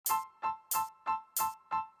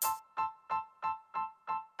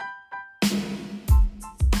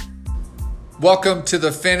Welcome to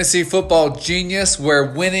the Fantasy Football Genius, where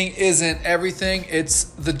winning isn't everything, it's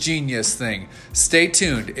the genius thing. Stay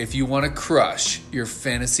tuned if you want to crush your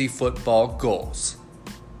fantasy football goals.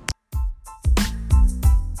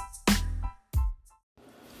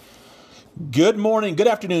 Good morning, good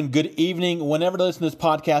afternoon, good evening. Whenever you listen to this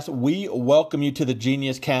podcast, we welcome you to the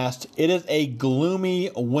Genius Cast. It is a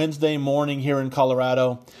gloomy Wednesday morning here in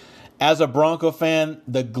Colorado. As a Bronco fan,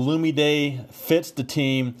 the gloomy day fits the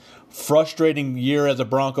team. Frustrating year as a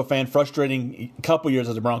Bronco fan, frustrating couple years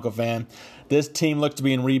as a Bronco fan. This team looks to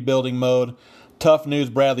be in rebuilding mode. Tough news,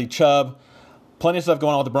 Bradley Chubb. Plenty of stuff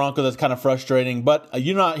going on with the Broncos that's kind of frustrating, but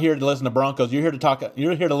you're not here to listen to Broncos. You're here to talk.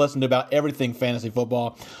 You're here to listen to about everything fantasy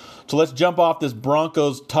football. So let's jump off this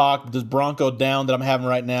Broncos talk, this Bronco down that I'm having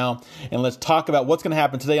right now, and let's talk about what's going to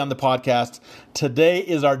happen today on the podcast. Today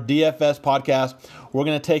is our DFS podcast. We're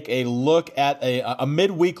going to take a look at a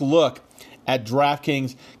midweek look at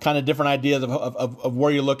DraftKings, kind of different ideas of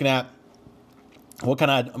where you're looking at. What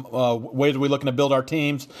kind of ways are we looking to build our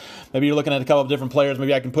teams? Maybe you're looking at a couple of different players.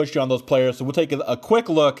 Maybe I can push you on those players. So we'll take a quick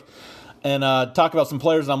look and talk about some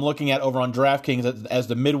players that I'm looking at over on DraftKings as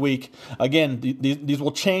the midweek. Again, these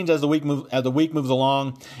will change as the week moves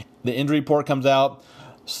along. The injury report comes out.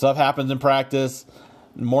 Stuff happens in practice.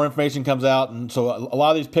 More information comes out, and so a lot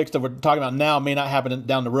of these picks that we're talking about now may not happen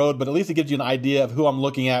down the road, but at least it gives you an idea of who I'm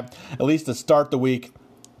looking at least to start the week,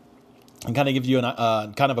 and kind of gives you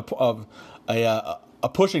a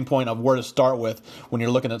pushing point of where to start with when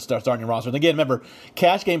you're looking at starting your roster. And again, remember,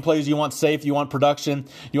 cash game plays, you want safe, you want production,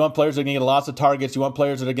 you want players that are going to get lots of targets, you want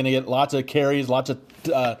players that are going to get lots of carries, lots of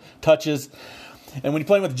touches. And when you're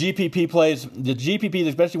playing with GPP plays, the GPPs,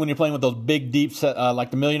 especially when you're playing with those big deep set,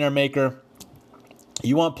 like the Millionaire Maker,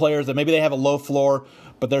 you want players that maybe they have a low floor,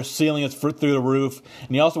 but their ceiling is through the roof.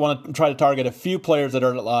 And you also want to try to target a few players that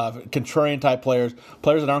are contrarian type players that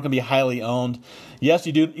aren't going to be highly owned. Yes,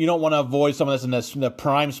 you do. You don't want to avoid someone that's in the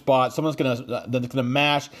prime spot. Someone's that's going to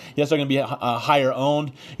mash. Yes, they're going to be higher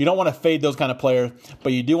owned. You don't want to fade those kind of players,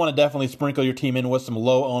 but you do want to definitely sprinkle your team in with some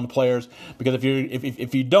low owned players, because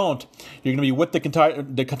if you don't, you're going to be with the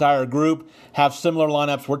entire group, have similar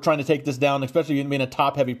lineups. We're trying to take this down, especially being a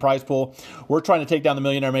top heavy price pool. We're trying to take down the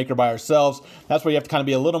Millionaire Maker by ourselves. That's where you have to kind of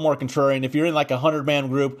be a little more contrarian. If you're in like a 100-man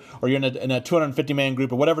group, or you're in a 250-man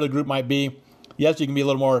group, or whatever the group might be, yes, you can be a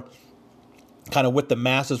little more kind of with the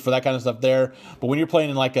masses for that kind of stuff there. But when you're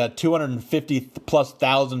playing in like a 250+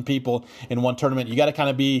 thousand people in one tournament, you got to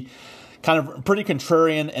kind of be pretty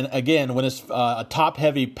contrarian. And again, when it's a top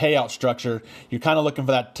heavy payout structure, you're kind of looking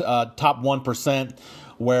for that top 1%.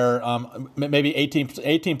 Where maybe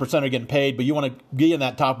 18% are getting paid, but you want to be in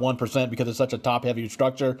that top 1% because it's such a top-heavy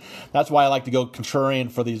structure. That's why I like to go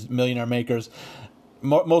contrarian for these Millionaire Makers.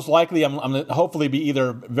 Most likely, I'm going to hopefully be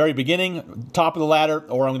either very beginning, top of the ladder,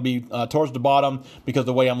 or I'm going to be towards the bottom, because of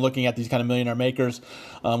the way I'm looking at these kind of Millionaire Makers,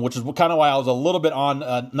 which is kind of why I was a little bit on,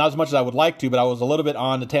 not as much as I would like to, but I was a little bit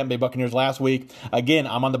on the Tampa Bay Buccaneers last week. Again,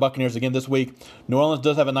 I'm on the Buccaneers again this week. New Orleans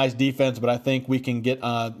does have a nice defense, but I think we can get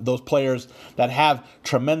those players that have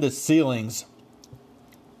tremendous ceilings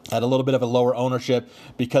at a little bit of a lower ownership,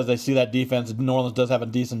 because they see that defense. New Orleans does have a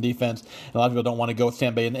decent defense, and a lot of people don't want to go with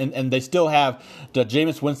Tampa Bay. And they still have,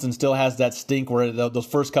 Jameis Winston still has that stink where those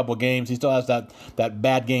first couple games, he still has that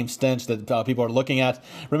bad game stench that people are looking at.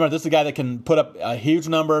 Remember, this is a guy that can put up a huge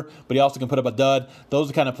number, but he also can put up a dud. Those are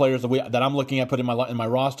the kind of players that I'm looking at putting in my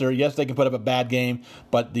roster. Yes, they can put up a bad game,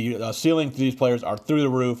 but the ceiling for these players are through the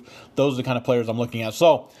roof. Those are the kind of players I'm looking at.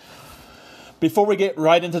 So, before we get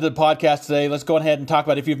right into the podcast today, let's go ahead and talk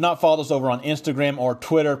about, if you've not followed us over on Instagram or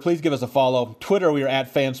Twitter, please give us a follow. Twitter, we are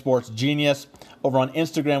at FanSportsGenius. Over on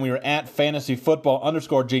Instagram, we are at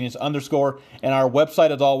FantasyFootball_Genius_. And our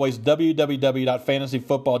website, as always,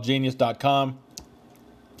 www.fantasyfootballgenius.com.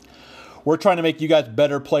 We're trying to make you guys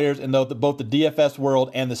better players in both the DFS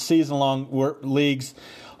world and the season-long leagues,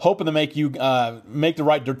 hoping to make you make the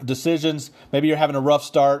right decisions. Maybe you're having a rough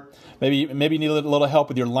start. Maybe you need a little help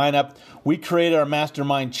with your lineup. We created our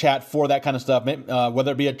mastermind chat for that kind of stuff,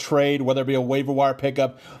 whether it be a trade, whether it be a waiver wire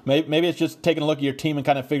pickup. Maybe it's just taking a look at your team and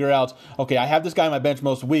kind of figure out, okay, I have this guy on my bench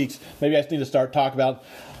most weeks. Maybe I just need to start talking about,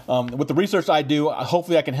 with the research I do,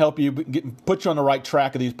 hopefully I can help you put you on the right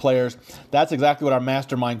track of these players. That's exactly what our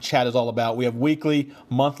mastermind chat is all about. We have weekly,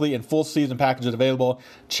 monthly, and full season packages available.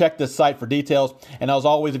 Check the site for details. And as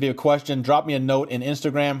always, if you have a question, drop me a note in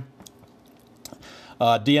Instagram.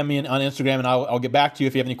 DM me on Instagram, and I'll get back to you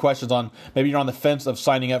if you have any questions on maybe you're on the fence of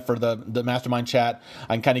signing up for the mastermind chat.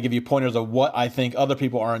 I can kind of give you pointers of what I think other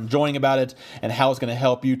people are enjoying about it and how it's going to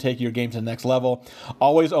help you take your game to the next level.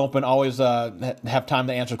 Always open, always have time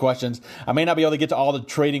to answer questions. I may not be able to get to all the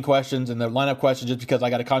trading questions and the lineup questions just because I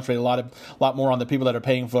got to concentrate a lot more on the people that are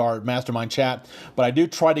paying for our mastermind chat. But I do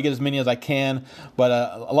try to get as many as I can. But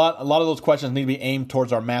a lot of those questions need to be aimed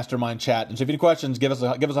towards our mastermind chat. And so if you have any questions, give us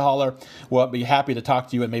a holler. We'll be happy to talk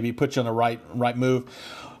to you and maybe put you on the right move.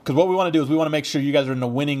 Because what we want to do is we want to make sure you guys are in the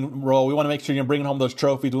winning role. We want to make sure you're bringing home those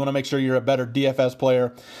trophies. We want to make sure you're a better DFS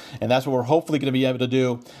player. And that's what we're hopefully going to be able to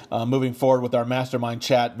do moving forward with our mastermind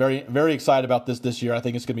chat. Very, very excited about this year. I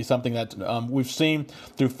think it's going to be something that we've seen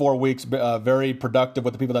through 4 weeks, very productive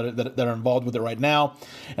with the people that are involved with it right now.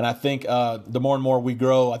 And I think the more and more we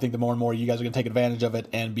grow, I think the more and more you guys are going to take advantage of it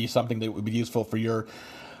and be something that would be useful for your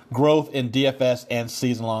growth in DFS and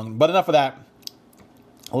season long. But enough of that.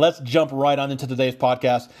 Let's jump right on into today's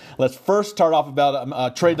podcast. Let's first start off about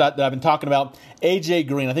a trade that I've been talking about, AJ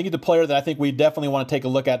Green. I think he's a player that I think we definitely want to take a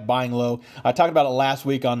look at buying low. I talked about it last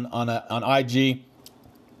week on IG,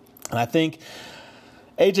 and I think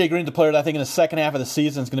AJ Green's a player that I think in the second half of the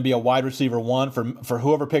season is going to be a wide receiver one for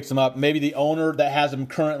whoever picks him up. Maybe the owner that has him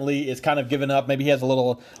currently is kind of given up. Maybe he has a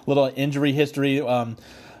little injury history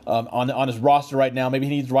on his roster right now. Maybe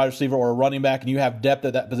he needs a wide receiver or a running back, and you have depth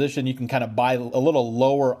at that position. You can kind of buy a little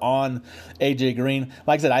lower on AJ Green.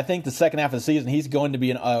 Like I said, I think the second half of the season he's going to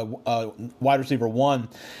be a wide receiver one,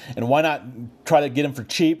 and why not try to get him for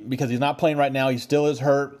cheap because he's not playing right now. He still is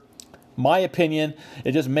hurt. My opinion,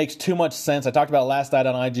 it just makes too much sense. I talked about it last night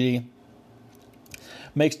on IG.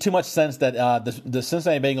 Makes too much sense that the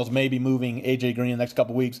Cincinnati Bengals may be moving AJ Green in the next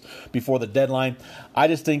couple weeks before the deadline. I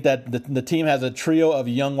just think that the team has a trio of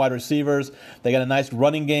young wide receivers. They got a nice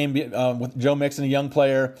running game with Joe Mixon, a young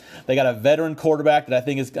player. They got a veteran quarterback that I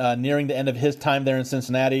think is nearing the end of his time there in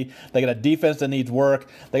Cincinnati. They got a defense that needs work.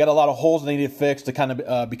 They got a lot of holes they need to fix to kind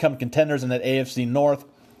of become contenders in that AFC North.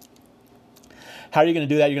 How are you going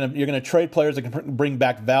to do that? You're going to trade players that can bring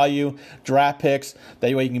back value, draft picks.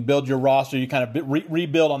 That way you can build your roster. You kind of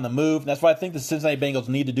rebuild on the move. That's what I think the Cincinnati Bengals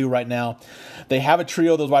need to do right now. They have a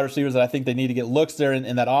trio of those wide receivers that I think they need to get looks there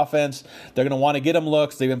in that offense. They're going to want to get them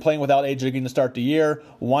looks. They've been playing without AJ Green to start the year.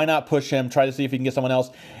 Why not push him? Try to see if you can get someone else.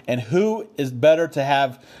 And who is better to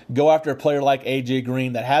have go after a player like AJ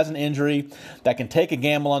Green that has an injury, that can take a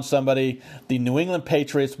gamble on somebody? The New England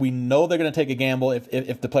Patriots, we know they're going to take a gamble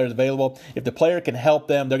if the player is available. If the player can help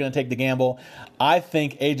them, they're going to take the gamble. I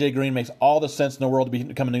think AJ Green makes all the sense in the world to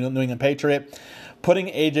become a New England Patriot. Putting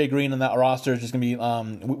AJ Green in that roster is just going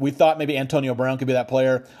to be, we thought maybe Antonio Brown could be that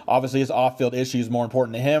player. Obviously, his off-field issue is more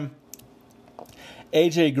important to him.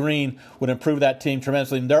 AJ Green would improve that team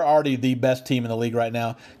tremendously, and they're already the best team in the league right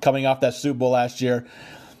now, coming off that Super Bowl last year.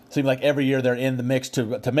 Seems like every year they're in the mix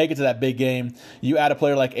to make it to that big game. You add a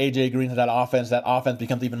player like AJ Green to that offense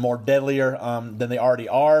becomes even more deadlier than they already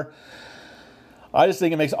are. I just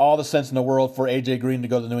think it makes all the sense in the world for AJ Green to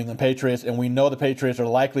go to the New England Patriots, and we know the Patriots are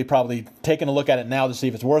likely probably taking a look at it now to see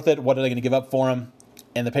if it's worth it. What are they going to give up for him?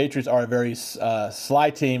 And the Patriots are a very sly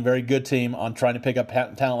team, very good team on trying to pick up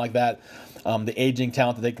talent like that. The aging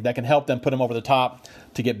talent that can help them put them over the top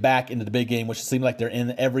to get back into the big game, which it seems like they're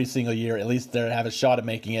in every single year. At least they have a shot at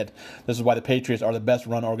making it. This is why the Patriots are the best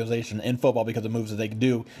run organization in football, because of the moves that they can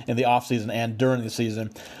do in the offseason and during the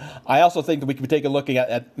season. I also think that we could take a look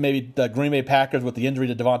at maybe the Green Bay Packers with the injury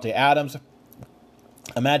to Davante Adams.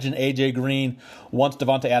 Imagine AJ Green once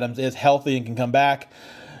Davante Adams is healthy and can come back.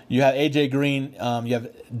 You have AJ Green, you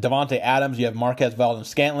have Davante Adams, you have Marquez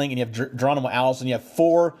Valdes-Scantling, and you have Geronimo Allison. You have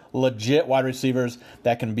 4 legit wide receivers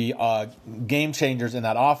that can be game changers in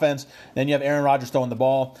that offense. Then you have Aaron Rodgers throwing the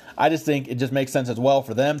ball. I just think it just makes sense as well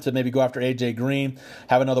for them to maybe go after AJ Green,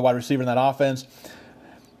 have another wide receiver in that offense.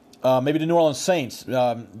 Maybe the New Orleans Saints.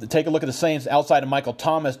 Take a look at the Saints outside of Michael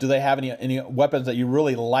Thomas. Do they have any weapons that you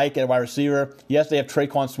really like at wide receiver? Yes, they have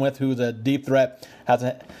Traquan Smith, who's a deep threat.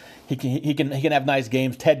 He can have nice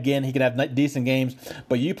games. Ted Ginn, he can have decent games.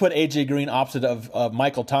 But you put AJ Green opposite of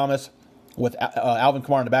Michael Thomas with Alvin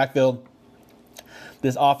Kamara in the backfield,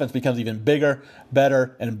 this offense becomes even bigger,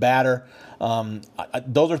 better, and badder.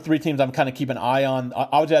 Those are 3 teams I'm kind of keeping an eye on.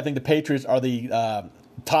 Obviously, I think the Patriots are the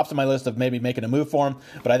tops of my list of maybe making a move for him,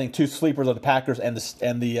 but I think 2 sleepers are the Packers and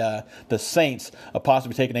the Saints of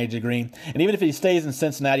possibly taking AJ Green. And even if he stays in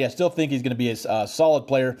Cincinnati, I still think he's going to be a solid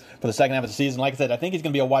player for the second half of the season. Like I said, I think he's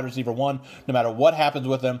going to be a wide receiver one no matter what happens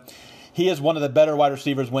with him. He is one of the better wide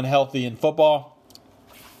receivers when healthy in football.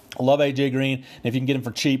 I love AJ Green, and if you can get him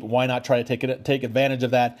for cheap, why not try to take advantage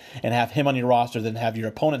of that and have him on your roster than have your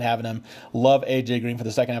opponent having him? Love AJ Green for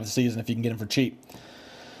the second half of the season if you can get him for cheap.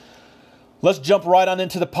 Let's jump right on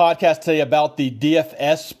into the podcast today about the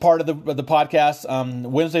DFS part of the podcast.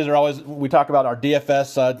 Wednesdays are always, we talk about our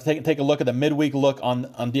DFS. Take a look at the midweek look on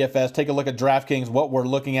DFS. Take a look at DraftKings, what we're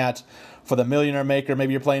looking at for the Millionaire Maker.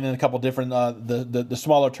 Maybe you're playing in a couple different, the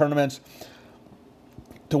smaller tournaments.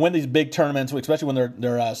 To win these big tournaments, especially when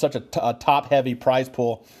they're such a top-heavy prize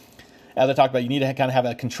pool, as I talked about, you need to kind of have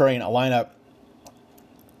a contrarian lineup.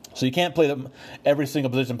 So you can't play them every single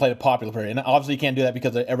position, play the popular player. And obviously you can't do that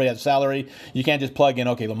because everybody has salary. You can't just plug in,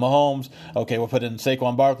 okay, Mahomes, okay, we'll put in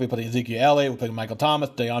Saquon Barkley, we'll put in Ezekiel Elliott, we'll put in Michael Thomas,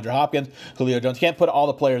 DeAndre Hopkins, Julio Jones. You can't put all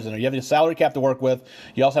the players in there. You have your salary cap to work with.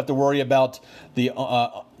 You also have to worry about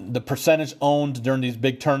the percentage owned during these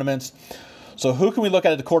big tournaments. So who can we look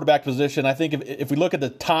at the quarterback position? I think if we look at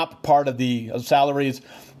the top part of the salaries,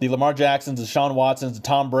 the Lamar Jacksons, the Deshaun Watsons, the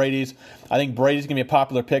Tom Brady's, I think Brady's going to be a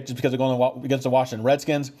popular pick just because they're going against the Washington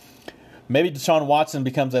Redskins. Maybe Deshaun Watson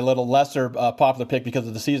becomes a little lesser popular pick because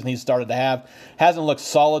of the season he's started to have. Hasn't looked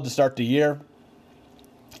solid to start the year,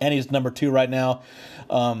 and he's number 2 right now.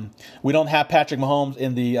 We don't have Patrick Mahomes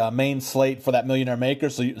in the main slate for that Millionaire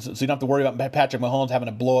Maker, so you don't have to worry about Patrick Mahomes having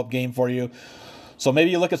a blow-up game for you. So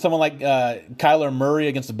maybe you look at someone like Kyler Murray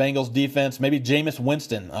against the Bengals defense. Maybe Jameis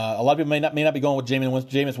Winston. A lot of people may not be going with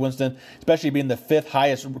Jameis Winston, especially being the 5th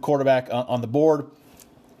highest quarterback on the board,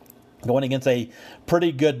 going against a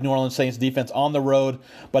pretty good New Orleans Saints defense on the road.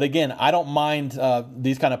 But again, I don't mind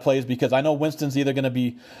these kind of plays because I know Winston's either going to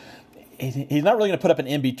be he's not really going to put up an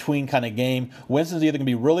in-between kind of game. Winston's either going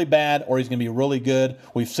to be really bad or he's going to be really good.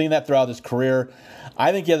 We've seen that throughout his career.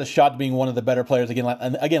 I think he has a shot to being one of the better players.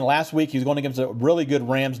 Again, last week he was going against a really good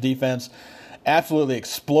Rams defense. Absolutely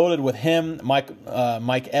exploded with him, Mike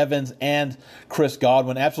Evans, and Chris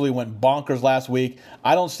Godwin. Absolutely went bonkers last week.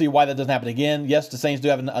 I don't see why that doesn't happen again. Yes, the Saints do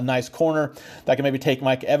have a nice corner that can maybe take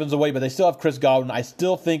Mike Evans away, but they still have Chris Godwin. I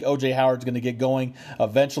still think O.J. Howard's going to get going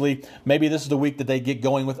eventually. Maybe this is the week that they get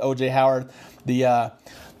going with O.J. Howard. The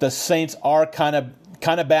Saints are kind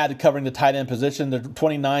of bad at covering the tight end position. They're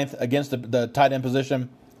 29th against the tight end position.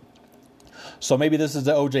 So maybe this is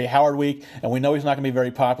the O.J. Howard week, and we know he's not going to be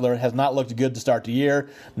very popular. Has not looked good to start the year,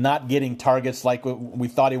 not getting targets like we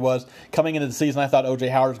thought he was. Coming into the season, I thought O.J.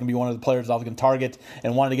 Howard was going to be one of the players I was going to target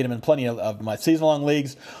and wanted to get him in plenty of my season-long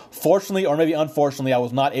leagues. Fortunately, or maybe unfortunately, I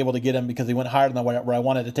was not able to get him because he went higher than where I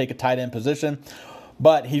wanted to take a tight end position.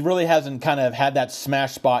 But he really hasn't kind of had that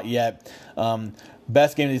smash spot yet.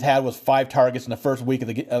 Best game that he's had was 5 targets in the first week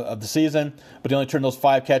of the season, but he only turned those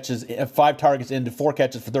 5 targets into 4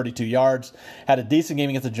 catches for 32 yards. Had a decent game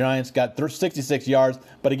against the Giants, got 66 yards,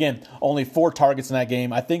 but again, only 4 targets in that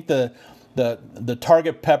game. I think the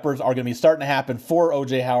target peppers are going to be starting to happen for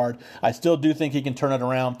O.J. Howard. I still do think he can turn it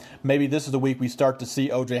around. Maybe this is the week we start to see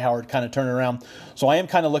O.J. Howard kind of turn it around. So I am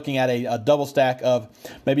kind of looking at a double stack of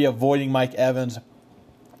maybe avoiding Mike Evans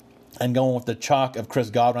and going with the chalk of Chris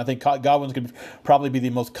Godwin. I think Godwin's going to probably be the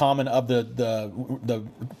most common of the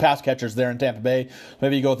pass catchers there in Tampa Bay.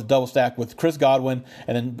 Maybe you go with the double stack with Chris Godwin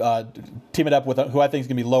and then team it up with who I think is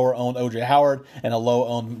going to be lower owned O.J. Howard and a low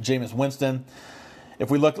owned Jameis Winston. If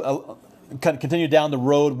we look continue down the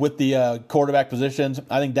road with the quarterback positions,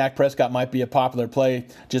 I think Dak Prescott might be a popular play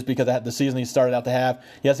just because of the season he started out to have.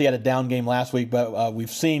 Yes, he had a down game last week, but we've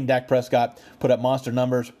seen Dak Prescott put up monster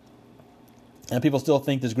numbers. And people still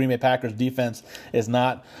think this Green Bay Packers defense is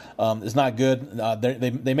not good.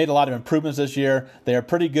 They made a lot of improvements this year. They are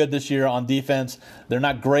pretty good this year on defense. They're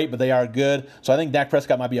not great, but they are good. So I think Dak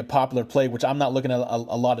Prescott might be a popular play, which I'm not looking at a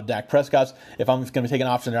lot of Dak Prescotts. If I'm going to take an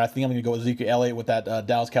option there, I think I'm going to go with Ezekiel Elliott with that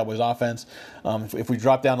Dallas Cowboys offense. If we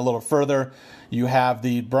drop down a little further, you have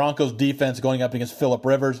the Broncos defense going up against Phillip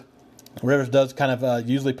Rivers. Rivers does kind of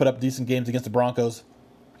usually put up decent games against the Broncos.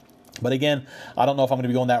 But again, I don't know if I'm going to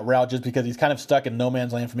be going that route just because he's kind of stuck in no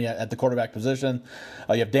man's land for me at the quarterback position.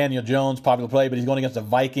 You have Daniel Jones, popular play, but he's going against the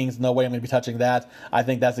Vikings. No way I'm going to be touching that. I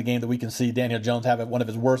think that's a game that we can see Daniel Jones have one of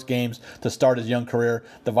his worst games to start his young career.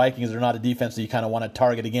 The Vikings are not a defense that you kind of want to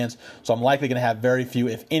target against, so I'm likely going to have very few,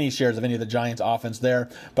 if any, shares of any of the Giants' offense there.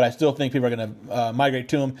 But I still think people are going to migrate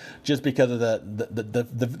to him just because of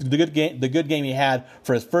the good game he had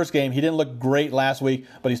for his first game. He didn't look great last week,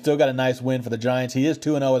 but he still got a nice win for the Giants. He is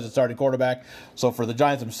 2-0 as a starting quarterback. So for the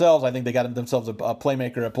Giants themselves, I think they got themselves a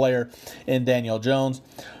playmaker, a player in Daniel Jones.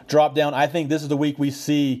 Drop down, I think this is the week we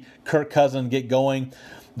see Kirk Cousins get going.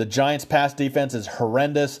 The Giants' pass defense is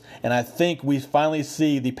horrendous, and I think we finally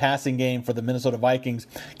see the passing game for the Minnesota Vikings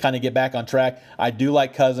kind of get back on track. I do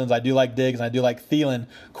like Cousins, I do like Diggs, and I do like Thielen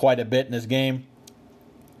quite a bit in this game.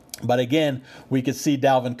 But again, we could see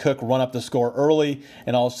Dalvin Cook run up the score early,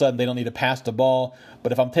 and all of a sudden they don't need to pass the ball.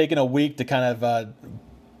 But if I'm taking a week to kind of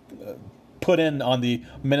put in on the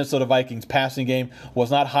Minnesota Vikings passing game.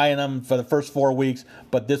 Was not high on them for the first 4 weeks,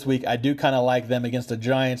 but this week I do kind of like them against the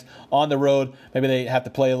Giants on the road. Maybe they have to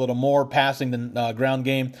play a little more passing than ground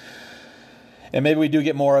game. And maybe we do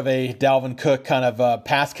get more of a Dalvin Cook kind of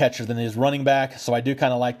pass catcher than his running back. So I do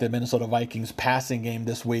kind of like the Minnesota Vikings passing game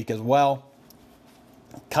this week as well.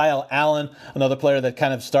 Kyle Allen, another player that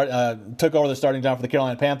kind of took over the starting job for the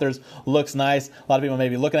Carolina Panthers, looks nice. A lot of people may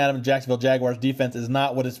be looking at him. Jacksonville Jaguars defense is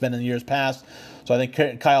not what it's been in years past. So I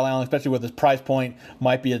think Kyle Allen, especially with his price point,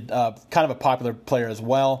 might be a kind of a popular player as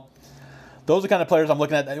well. Those are the kind of players I'm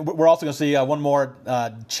looking at. We're also going to see one more.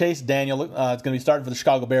 Chase Daniel is going to be starting for the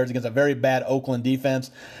Chicago Bears against a very bad Oakland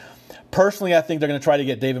defense. Personally, I think they're going to try to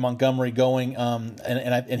get David Montgomery going,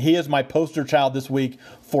 and he is my poster child this week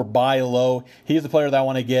for buy low. He's the player that I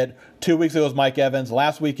want to get. 2 weeks ago it was Mike Evans.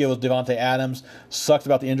 Last week it was Devontae Adams. Sucks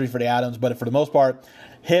about the injury for the Adams, but for the most part,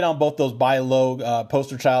 hit on both those buy low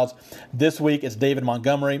poster childs. This week it's David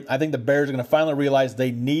Montgomery. I think the Bears are going to finally realize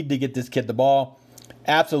they need to get this kid the ball.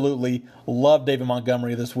 Absolutely love David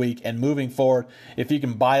Montgomery this week, and moving forward, if you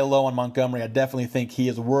can buy low on Montgomery, I definitely think he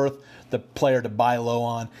is worth the player to buy low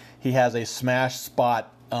on. He has a smash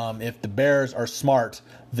spot if the Bears are smart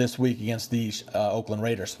this week against the Oakland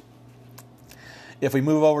Raiders. If we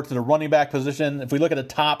move over to the running back position, if we look at the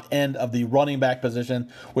top end of the running back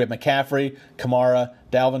position, we have McCaffrey, Kamara,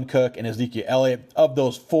 Dalvin Cook, and Ezekiel Elliott. Of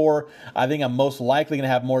those four, I think I'm most likely going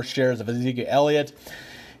to have more shares of Ezekiel Elliott.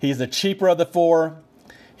 He's the cheaper of the four.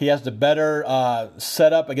 He has the better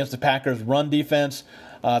setup against the Packers' run defense.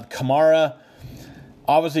 Kamara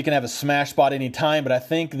obviously can have a smash spot any time, but I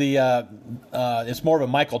think it's more of a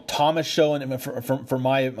Michael Thomas show for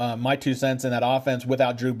my 2 cents in that offense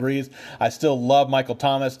without Drew Brees. I still love Michael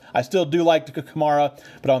Thomas. I still do like Kamara,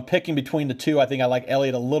 but I'm picking between the two. I think I like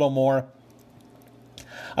Elliott a little more.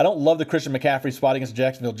 I don't love the Christian McCaffrey spot against the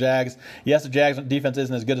Jacksonville Jags. Yes, the Jags defense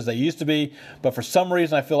isn't as good as they used to be, but for some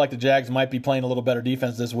reason I feel like the Jags might be playing a little better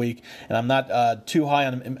defense this week, and I'm not too high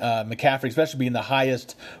on McCaffrey, especially being the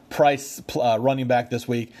highest price running back this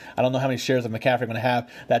week. I don't know how many shares of McCaffrey I'm going to have.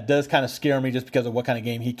 That does kind of scare me just because of what kind of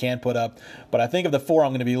game he can put up. But I think of the four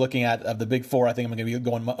I'm going to be looking at, of the big four, I think I'm going to be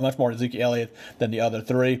going much more Ezekiel Elliott than the other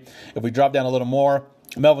three. If we drop down a little more,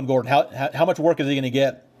 Melvin Gordon, how much work is he going to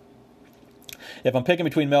get? If I'm picking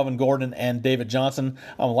between Melvin Gordon and David Johnson,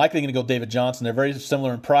 I'm likely going to go David Johnson. They're very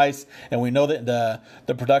similar in price, and we know that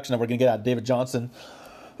the production that we're going to get out of David Johnson,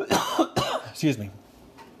 excuse me,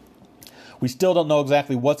 we still don't know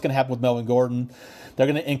exactly what's going to happen with Melvin Gordon. They're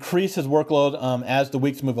going to increase his workload as the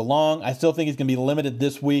weeks move along. I still think he's going to be limited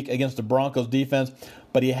this week against the Broncos defense,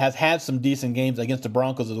 but he has had some decent games against the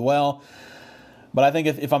Broncos as well. But I think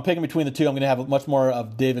if I'm picking between the two, I'm going to have much more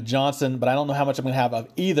of David Johnson, but I don't know how much I'm going to have of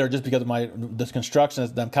either just because of this construction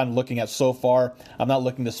that I'm kind of looking at so far. I'm not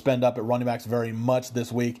looking to spend up at running backs very much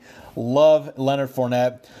this week. Love Leonard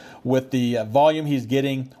Fournette. With the volume he's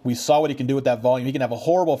getting, we saw what he can do with that volume. He can have a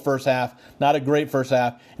horrible first half, not a great first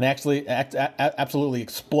half, and actually absolutely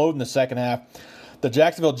explode in the second half. The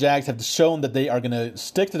Jacksonville Jags have shown that they are going to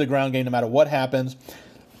stick to the ground game no matter what happens.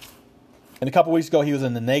 And a couple weeks ago, he was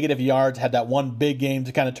in the negative yards, had that one big game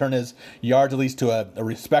to kind of turn his yards at least to a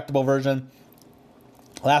respectable version.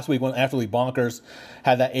 Last week, when absolutely bonkers,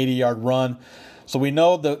 had that 80-yard run. So we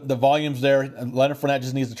know the volume's there. Leonard Fournette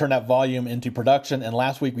just needs to turn that volume into production. And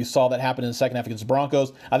last week we saw that happen in the second half against the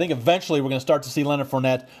Broncos. I think eventually we're going to start to see Leonard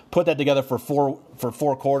Fournette put that together for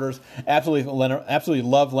four quarters. Absolutely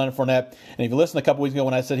love Leonard Fournette. And if you listened a couple weeks ago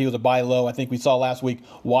when I said he was a buy low, I think we saw last week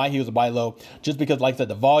why he was a buy low. Just because, like I said,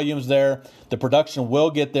 the volume's there, the production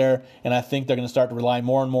will get there, and I think they're going to start to rely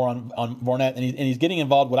more and more on Fournette. And he's getting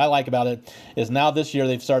involved. What I like about it is now this year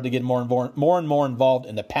they've started to get more and more involved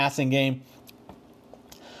in the passing game.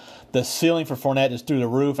 The ceiling for Fournette is through the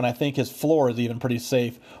roof, and I think his floor is even pretty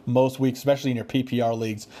safe most weeks, especially in your PPR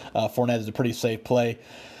leagues. Fournette is a pretty safe play.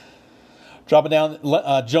 Dropping down,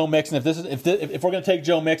 Joe Mixon. If we're going to take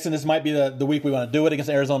Joe Mixon, this might be the week we want to do it against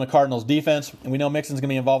the Arizona Cardinals defense. And we know Mixon's going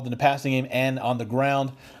to be involved in the passing game and on the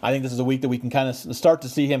ground. I think this is a week that we can kind of start to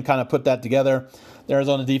see him kind of put that together. The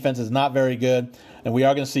Arizona defense is not very good, and we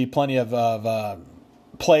are going to see plenty of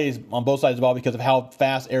plays on both sides of the ball because of how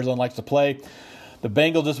fast Arizona likes to play. The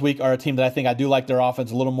Bengals this week are a team that I think I do like their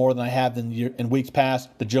offense a little more than I have in weeks past.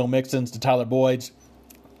 The Joe Mixons, the Tyler Boyds.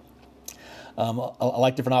 I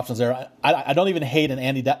like different options there. I don't even hate an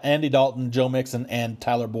Andy Dalton, Joe Mixon, and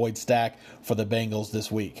Tyler Boyd stack for the Bengals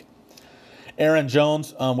this week. Aaron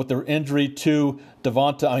Jones with the injury to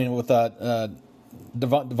Devonta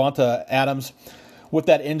Adams. With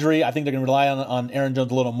that injury, I think they're going to rely on Aaron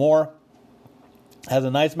Jones a little more. has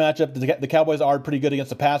a nice matchup. The Cowboys are pretty good against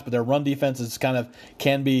the pass, but their run defense is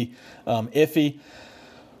can be iffy.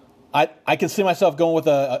 I can see myself going with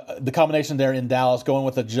the combination there in Dallas, going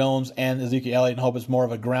with the Jones and Ezekiel Elliott, and hope it's more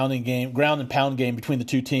of a ground and pound game between the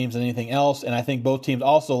two teams than anything else. And I think both teams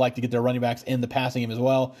also like to get their running backs in the passing game as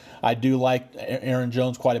well. I do like Aaron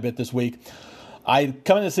Jones quite a bit this week. Coming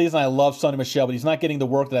into the season, I love Sonny Michel, but he's not getting the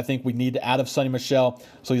work that I think we need out of Sonny Michel,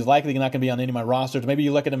 so he's likely not going to be on any of my rosters. Maybe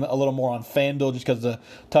you look at him a little more on FanDuel just because the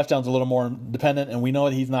touchdown's a little more dependent, and we know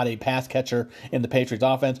that he's not a pass catcher in the Patriots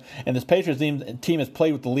offense. And this Patriots team has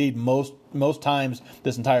played with the lead most times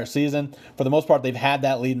this entire season. For the most part, they've had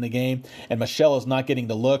that lead in the game, and Michel is not getting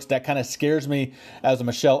the looks. That kind of scares me as a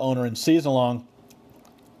Michel owner in season long.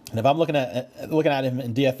 And if I'm looking at him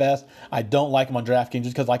in DFS, I don't like him on DraftKings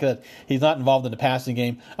just because, like I said, he's not involved in the passing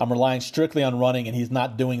game. I'm relying strictly on running, and he's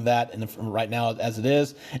not doing that right now as it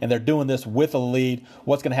is. And they're doing this with a lead.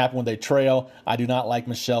 What's going to happen when they trail? I do not like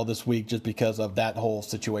Michel this week just because of that whole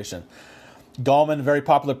situation. Gallman, very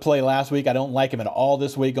popular play last week. I don't like him at all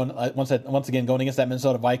this week. Once again, going against that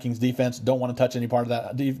Minnesota Vikings defense, don't want to touch any part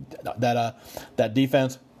of that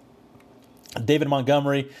defense. David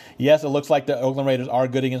Montgomery, yes, it looks like the Oakland Raiders are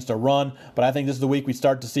good against a run, but I think this is the week we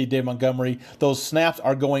start to see David Montgomery. Those snaps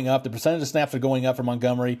are going up. The percentage of snaps are going up for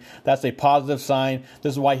Montgomery. That's a positive sign.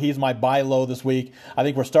 This is why he's my buy low this week. I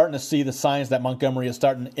think we're starting to see the signs that Montgomery is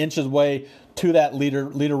starting to inch his way to that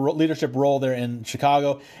leadership role there in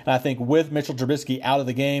Chicago. And I think with Mitchell Trubisky out of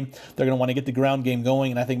the game, they're going to want to get the ground game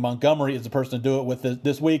going. And I think Montgomery is the person to do it with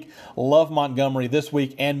this week. Love Montgomery this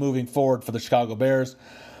week and moving forward for the Chicago Bears.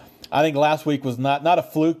 I think last week was not a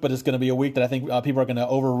fluke, but it's going to be a week that I think people are going to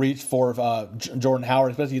overreach for Jordan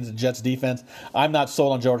Howard, especially against the Jets defense. I'm not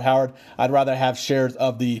sold on Jordan Howard. I'd rather have shares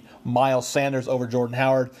of the Miles Sanders over Jordan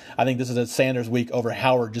Howard. I think this is a Sanders week over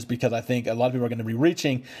Howard just because I think a lot of people are going to be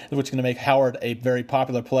reaching, which is going to make Howard a very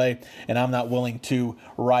popular play, and I'm not willing to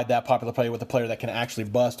ride that popular play with a player that can actually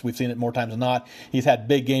bust. We've seen it more times than not. He's had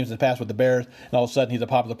big games in the past with the Bears, and all of a sudden he's a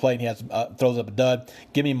popular play and he throws up a dud.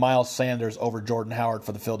 Give me Miles Sanders over Jordan Howard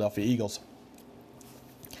for the Philadelphia Eagles.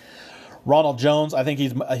 Ronald Jones, I think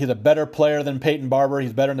he's a better player than Peyton Barber.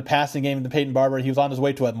 He's better in the passing game than Peyton Barber. He was on his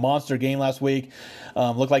way to a monster game last week.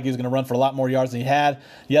 Looked like he was going to run for a lot more yards than he had.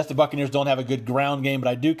 Yes, the Buccaneers don't have a good ground game, but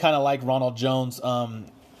I do kind of like Ronald Jones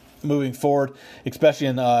moving forward, especially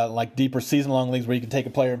in like deeper season-long leagues where you can take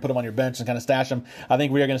a player and put him on your bench and kind of stash him. I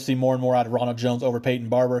think we are going to see more and more out of Ronald Jones over Peyton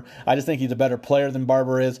Barber. I just think he's a better player than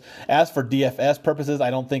Barber is. As for DFS purposes,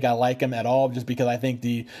 I don't think I like him at all just because I think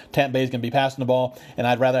the Tampa Bay is going to be passing the ball, and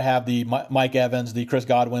I'd rather have the Mike Evans, the Chris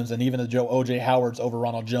Godwins, and even the O.J. Howards over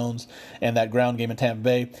Ronald Jones and that ground game in Tampa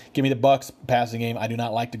Bay. Give me the Bucs passing game. I do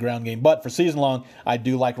not like the ground game, but for season-long, I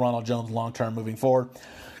do like Ronald Jones long-term moving forward.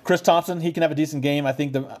 Chris Thompson, he can have a decent game. I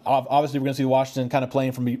think obviously we're going to see Washington kind of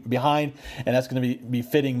playing from behind, and that's going to be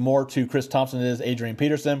fitting more to Chris Thompson than it is Adrian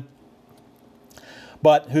Peterson.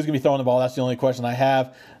 But who's going to be throwing the ball? That's the only question I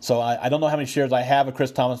have. So I don't know how many shares I have of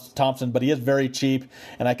Chris Thompson, but he is very cheap,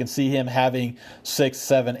 and I can see him having 6,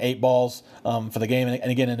 7, 8 balls for the game. And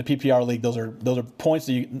again, in the PPR league, those are points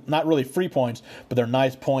that you, not really free points, but they're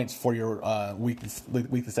nice points for your weekly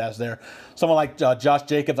stats there. Someone like Josh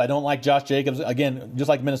Jacobs, I don't like Josh Jacobs. Again, just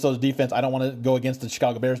like Minnesota's defense, I don't want to go against the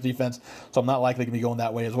Chicago Bears defense, so I'm not likely to be going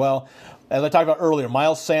that way as well. As I talked about earlier,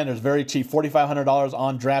 Miles Sanders, very cheap, $4,500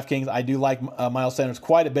 on DraftKings. I do like Miles Sanders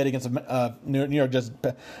quite a bit against the New York Jets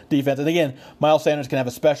defense. And again, Miles Sanders can have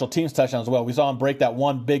a special teams touchdown as well. We saw him break that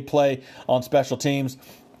one big play on special teams.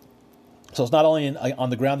 So it's not only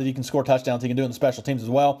on the ground that he can score touchdowns, he can do it in special teams as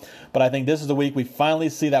well. But I think this is the week we finally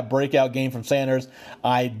see that breakout game from Sanders.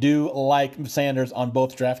 I do like Sanders on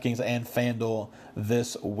both DraftKings and FanDuel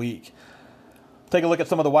this week. Take a look at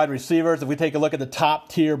some of the wide receivers. If we take a look at the top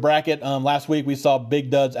tier bracket, last week we saw big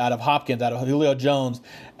duds out of Hopkins, out of Julio Jones,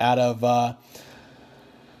 out of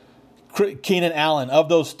Keenan Allen. Of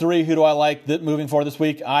those three, who do I like moving forward this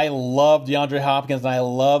week? I love DeAndre Hopkins and I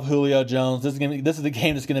love Julio Jones. This is the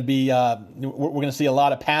game that's going to be. We're going to see a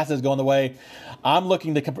lot of passes going the way. I'm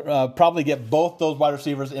looking to probably get both those wide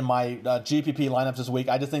receivers in my GPP lineups this week.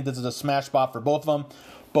 I just think this is a smash spot for both of them.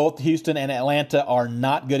 Both Houston and Atlanta are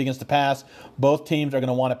not good against the pass. Both teams are going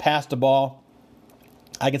to want to pass the ball.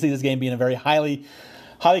 I can see this game being a very highly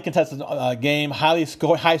contested game,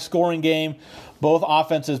 high scoring game. Both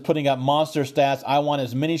offenses putting up monster stats. I want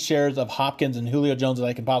as many shares of Hopkins and Julio Jones as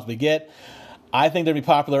I can possibly get. I think they'll be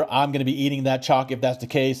popular. I'm going to be eating that chalk if that's the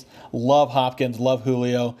case. Love Hopkins, love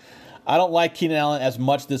Julio. I don't like Keenan Allen as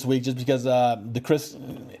much this week just because if Chris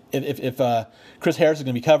Harris is going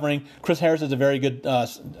to be covering. Chris Harris is a very good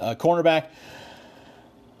cornerback.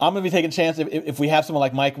 I'm going to be taking a chance if we have someone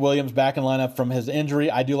like Mike Williams back in lineup from his injury.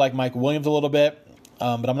 I do like Mike Williams a little bit,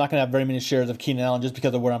 but I'm not going to have very many shares of Keenan Allen just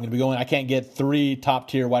because of where I'm going to be going. I can't get 3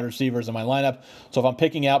 top-tier wide receivers in my lineup. So if I'm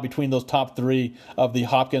picking out between those top 3 of the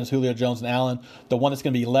Hopkins, Julio Jones, and Allen, the one that's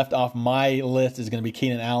going to be left off my list is going to be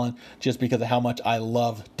Keenan Allen just because of how much I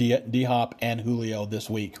love D-Hop and Julio this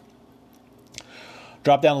week.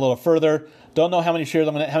 Drop down a little further. Don't know how many shares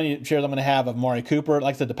I'm going to have of Amari Cooper.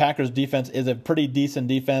 Like I said, the Packers defense is a pretty decent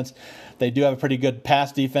defense. They do have a pretty good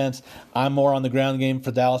pass defense. I'm more on the ground game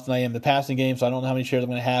for Dallas than I am the passing game, so I don't know how many shares I'm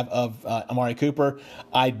going to have of Amari Cooper.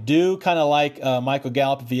 I do kind of like Michael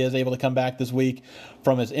Gallup if he is able to come back this week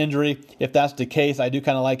from his injury. If that's the case, I do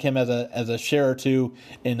kind of like him as a share or two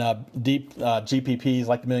in deep GPPs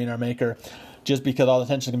like the Millionaire Maker, just because all the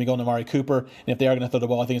attention is going to be going to Amari Cooper. And if they are going to throw the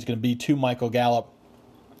ball, I think it's going to be to Michael Gallup.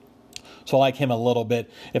 So I like him a little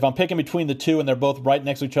bit. If I'm picking between the two and they're both right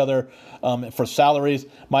next to each other for salaries,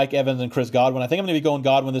 Mike Evans and Chris Godwin, I think I'm going to be going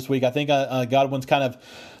Godwin this week. I think Godwin's kind of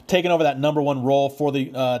taken over that number one role for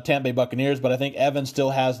the Tampa Bay Buccaneers, but I think Evans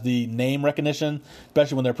still has the name recognition,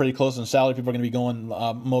 especially when they're pretty close in salary. People are going to be going,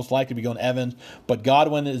 most likely be going Evans. But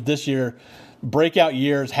Godwin is this year, breakout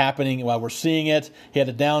years happening while we're seeing it. He had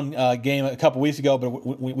a down game a couple weeks ago, but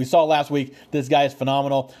we saw last week this guy is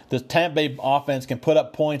phenomenal. This Tampa Bay offense can put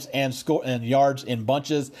up points and score and yards in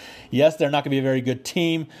bunches. Yes, they're not going to be a very good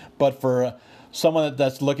team, but for someone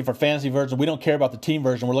that's looking for fantasy version, we don't care about the team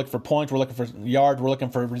version. We're looking for points, we're looking for yards, we're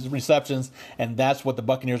looking for receptions, and that's what the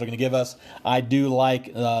Buccaneers are going to give us. I do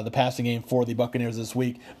like the passing game for the Buccaneers this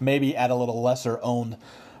week, maybe at a little lesser owned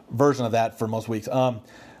version of that for most weeks.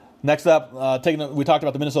 Next up, we talked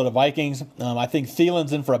about the Minnesota Vikings. I think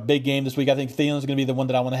Thielen's in for a big game this week. I think Thielen's going to be the one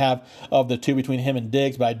that I want to have of the two between him and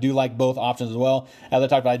Diggs, but I do like both options as well. As I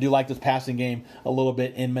talked about, I do like this passing game a little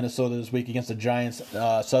bit in Minnesota this week against the Giants'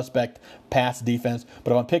 suspect pass defense.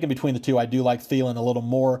 But if I'm picking between the two, I do like Thielen a little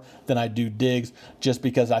more than I do Diggs, just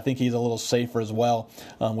because I think he's a little safer as well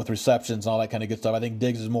with receptions and all that kind of good stuff. I think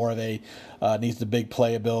Diggs is more of needs the big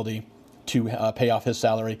playability to pay off his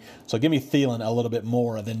salary. So give me Thielen a little bit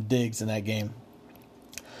more than Diggs in that game.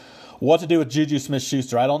 What to do with Juju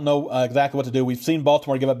Smith-Schuster? I don't know exactly what to do. We've seen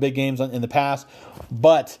Baltimore give up big games in the past,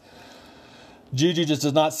 but Juju just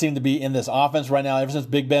does not seem to be in this offense right now. Ever since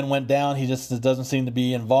Big Ben went down, he just doesn't seem to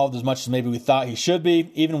be involved as much as maybe we thought he should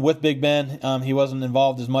be. Even with Big Ben, he wasn't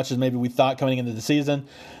involved as much as maybe we thought coming into the season.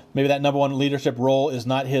 Maybe that number one leadership role is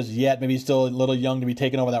not his yet. Maybe he's still a little young to be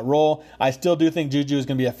taking over that role. I still do think Juju is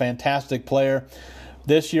going to be a fantastic player.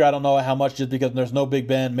 This year, I don't know how much, just because there's no Big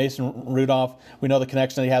Ben. Mason Rudolph, we know the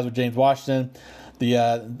connection that he has with James Washington,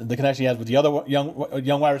 the connection he has with the other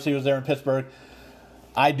young wide receivers there in Pittsburgh.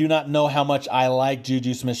 I do not know how much I like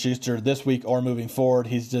Juju Smith-Schuster this week or moving forward.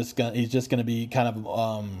 He's just going to be kind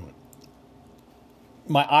of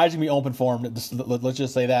my eyes are going to be open for him. Let's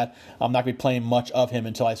just say that I'm not going to be playing much of him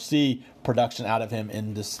until I see production out of him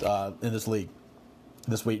in this league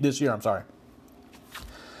this year. I'm sorry.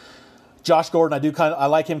 Josh Gordon, I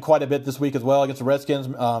like him quite a bit this week as well against the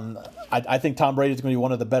Redskins. I think Tom Brady is going to be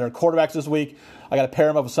one of the better quarterbacks this week. I got to pair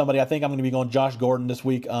him up with somebody. I think I'm going to be going Josh Gordon this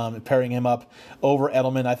week, pairing him up over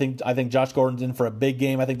Edelman. I think Josh Gordon's in for a big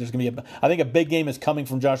game. I think a big game is coming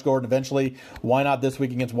from Josh Gordon eventually. Why not this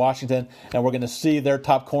week against Washington? And we're going to see their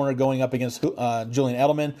top corner going up against Julian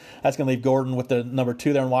Edelman. That's going to leave Gordon with the number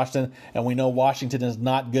 2 there in Washington. And we know Washington is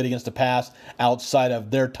not good against the pass outside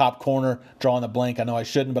of their top corner. Drawing the blank. I know I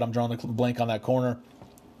shouldn't, but I'm drawing the blank on that corner.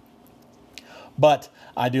 But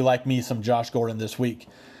I do like me some Josh Gordon this week.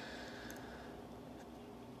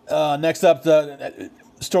 Next up,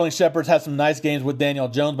 Sterling Shepard's had some nice games with Daniel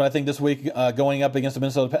Jones, but I think this week going up against the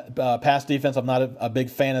Minnesota pass defense, I'm not a big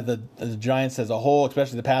fan of the Giants as a whole,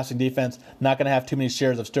 especially the passing defense. Not going to have too many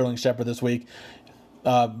shares of Sterling Shepard this week.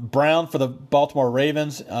 Brown for the Baltimore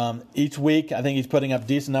Ravens. Each week, I think he's putting up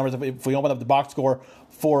decent numbers. If we open up the box score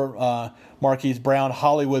for Marquise Brown,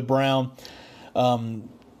 Hollywood Brown,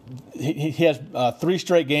 he has 3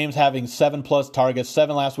 straight games having 7+ targets,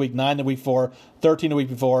 7 last week, 9 the week before, 13 the week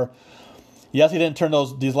before. Yes, he didn't turn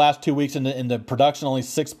these last 2 weeks into production, only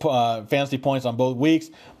 6 fantasy points on both weeks.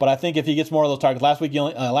 But I think if he gets more of those targets, last week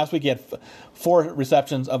he had 4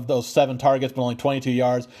 receptions of those 7 targets, but only 22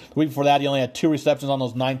 yards. The week before that, he only had 2 receptions on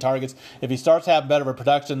those 9 targets. If he starts having better of a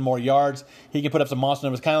production, more yards, he can put up some monster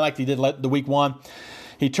numbers, kind of like he did the week 1.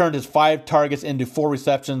 He turned his 5 targets into 4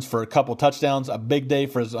 receptions for a couple touchdowns. A big day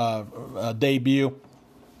for his debut.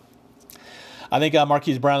 I think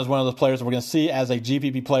Marquise Brown is one of those players that we're going to see as a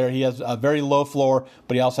GPP player. He has a very low floor,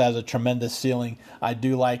 but he also has a tremendous ceiling. I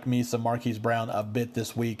do like me some Marquise Brown a bit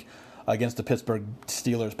this week against the Pittsburgh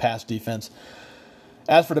Steelers pass defense.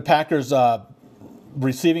 As for the Packers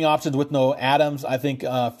Receiving options with no Adams, I think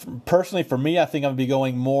personally for me, I think I'm going to be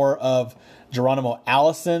going more of Geronimo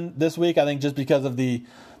Allison this week. I think just because of the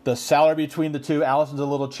salary between the two, Allison's a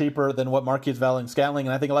little cheaper than what Marquise Valdes-Scantling,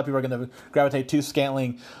 and I think a lot of people are going to gravitate to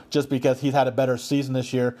Scantling just because he's had a better season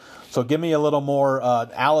this year. So give me a little more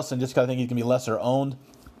Allison just because I think he's going to be lesser owned.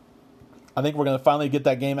 I think we're going to finally get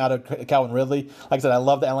that game out of Calvin Ridley. Like I said, I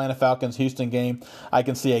love the Atlanta Falcons-Houston game. I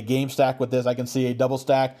can see a game stack with this. I can see a double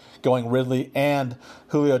stack going Ridley and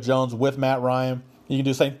Julio Jones with Matt Ryan. You can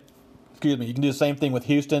do the same. You can do the same thing with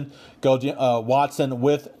Houston. Go Watson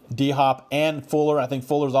with D-Hop and Fuller. I think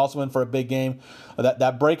Fuller's also in for a big game.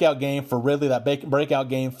 That breakout game for Ridley, that breakout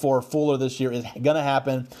game for Fuller this year is going to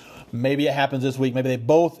happen. Maybe it happens this week. Maybe they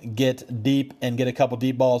both get deep and get a couple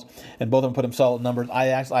deep balls, and both of them put them solid numbers.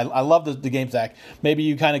 I love the game stack. Maybe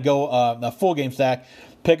you kind of go a full game stack,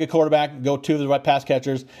 pick a quarterback, go two of the right pass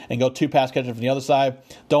catchers, and go two pass catchers from the other side.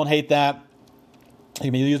 Don't hate that. You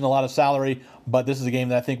can be using a lot of salary, but this is a game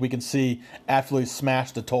that I think we can see absolutely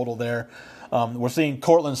smash the total there. We're seeing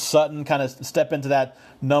Courtland Sutton kind of step into that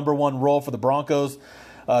number one role for the Broncos.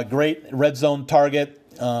 Great red zone target.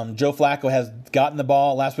 Joe Flacco has gotten the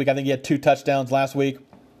ball. Last week, I think he had 2 touchdowns last week.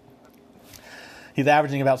 He's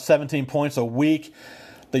averaging about 17 points a week.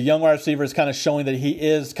 The young wide receiver is kind of showing that he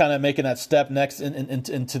is kind of making that step next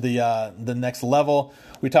into the next level.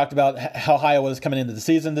 We talked about how high it was coming into the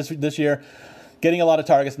season this year. Getting a lot of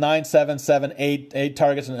targets, 9, 7, 7, 8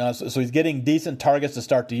 targets. So he's getting decent targets to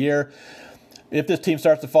start the year. If this team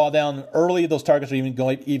starts to fall down early, those targets are even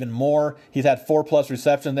going even more. He's had 4+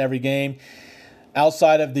 receptions every game.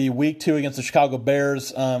 Outside of the week 2 against the Chicago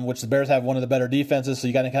Bears, which the Bears have one of the better defenses, so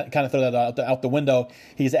you got to kind of throw that out the window.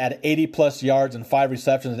 He's at 80+ yards and 5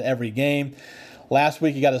 receptions in every game. Last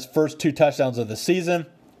week, he got his first 2 touchdowns of the season.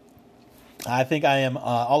 I think I am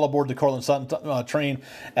all aboard the Courtland Sutton train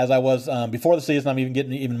as I was before the season. I'm even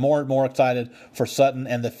getting even more and more excited for Sutton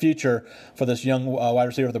and the future for this young wide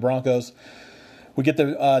receiver of the Broncos. We get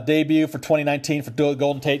the debut for 2019 for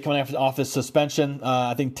Golden Tate coming off his suspension.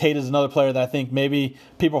 I think Tate is another player that I think maybe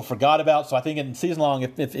people forgot about. So I think in season long,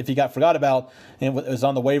 if he got forgot about and was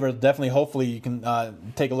on the waiver, definitely, hopefully you can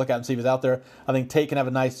take a look at and see if he's out there. I think Tate can have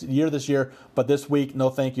a nice year this year, but this week, no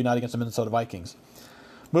thank you, not against the Minnesota Vikings.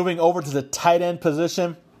 Moving over to the tight end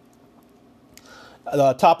position.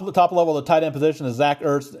 The top level of the tight end position is Zach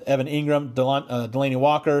Ertz, Evan Ingram, Delaney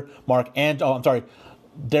Walker,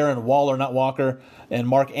 Darren Waller, not Walker, and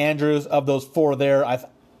Mark Andrews. Of those 4 there, I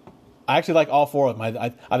actually like all 4 of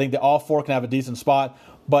them. I think that all 4 can have a decent spot.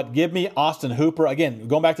 But give me Austin Hooper. Again,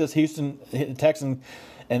 going back to this Houston Texans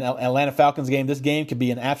and Atlanta Falcons game, this game could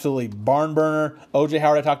be an absolutely barn burner. O.J.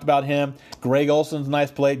 Howard, I talked about him. Greg Olson's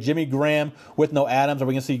nice play. Jimmy Graham with no Adams. Are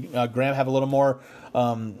we going to see Graham have a little more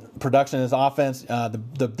production in his offense?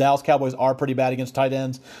 The Dallas Cowboys are pretty bad against tight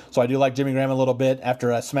ends, so I do like Jimmy Graham a little bit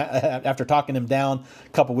after talking him down a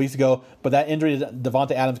couple weeks ago. But that injury to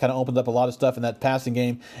Devontae Adams kind of opened up a lot of stuff in that passing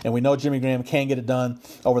game, and we know Jimmy Graham can get it done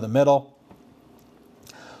over the middle.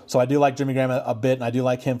 So I do like Jimmy Graham a bit, and I do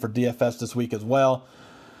like him for DFS this week as well.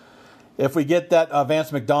 If we get that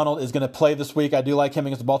Vance McDonald is going to play this week, I do like him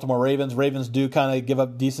against the Baltimore Ravens. Ravens do kind of give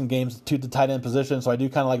up decent games to the tight end position, so I do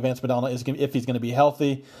kind of like Vance McDonald if he's going to be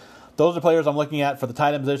healthy. Those are players I'm looking at for the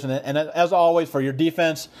tight end position. And as always, for your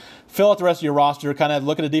defense, fill out the rest of your roster. Kind of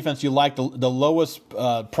look at the defense you like, the lowest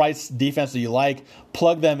price defense that you like.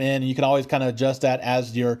 Plug them in. You can always kind of adjust that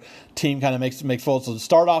as your team kind of makes full. So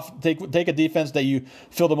start off, take a defense that you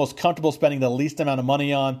feel the most comfortable spending the least amount of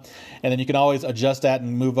money on, and then you can always adjust that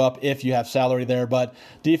and move up if you have salary there. But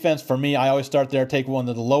defense, for me, I always start there. Take one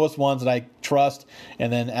of the lowest ones that I trust,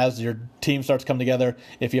 and then as your team starts to come together,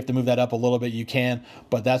 if you have to move that up a little bit, you can.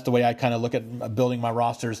 But that's the way I kind of look at building my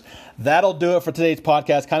rosters. That'll do it for today's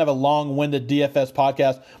podcast. Kind of a long-winded DFS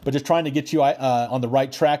podcast, but just trying to get you on the right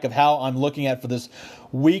track of how I'm looking at for this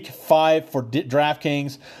Week 5 for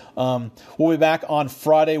DraftKings. We'll be back on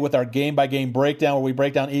Friday with our game-by-game breakdown, where we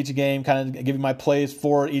break down each game, kind of give you my plays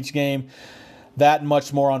for each game. That and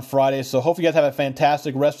much more on Friday. So hopefully you guys have a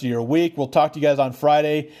fantastic rest of your week. We'll talk to you guys on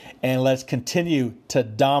Friday, and let's continue to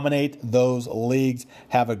dominate those leagues.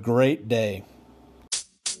 Have a great day.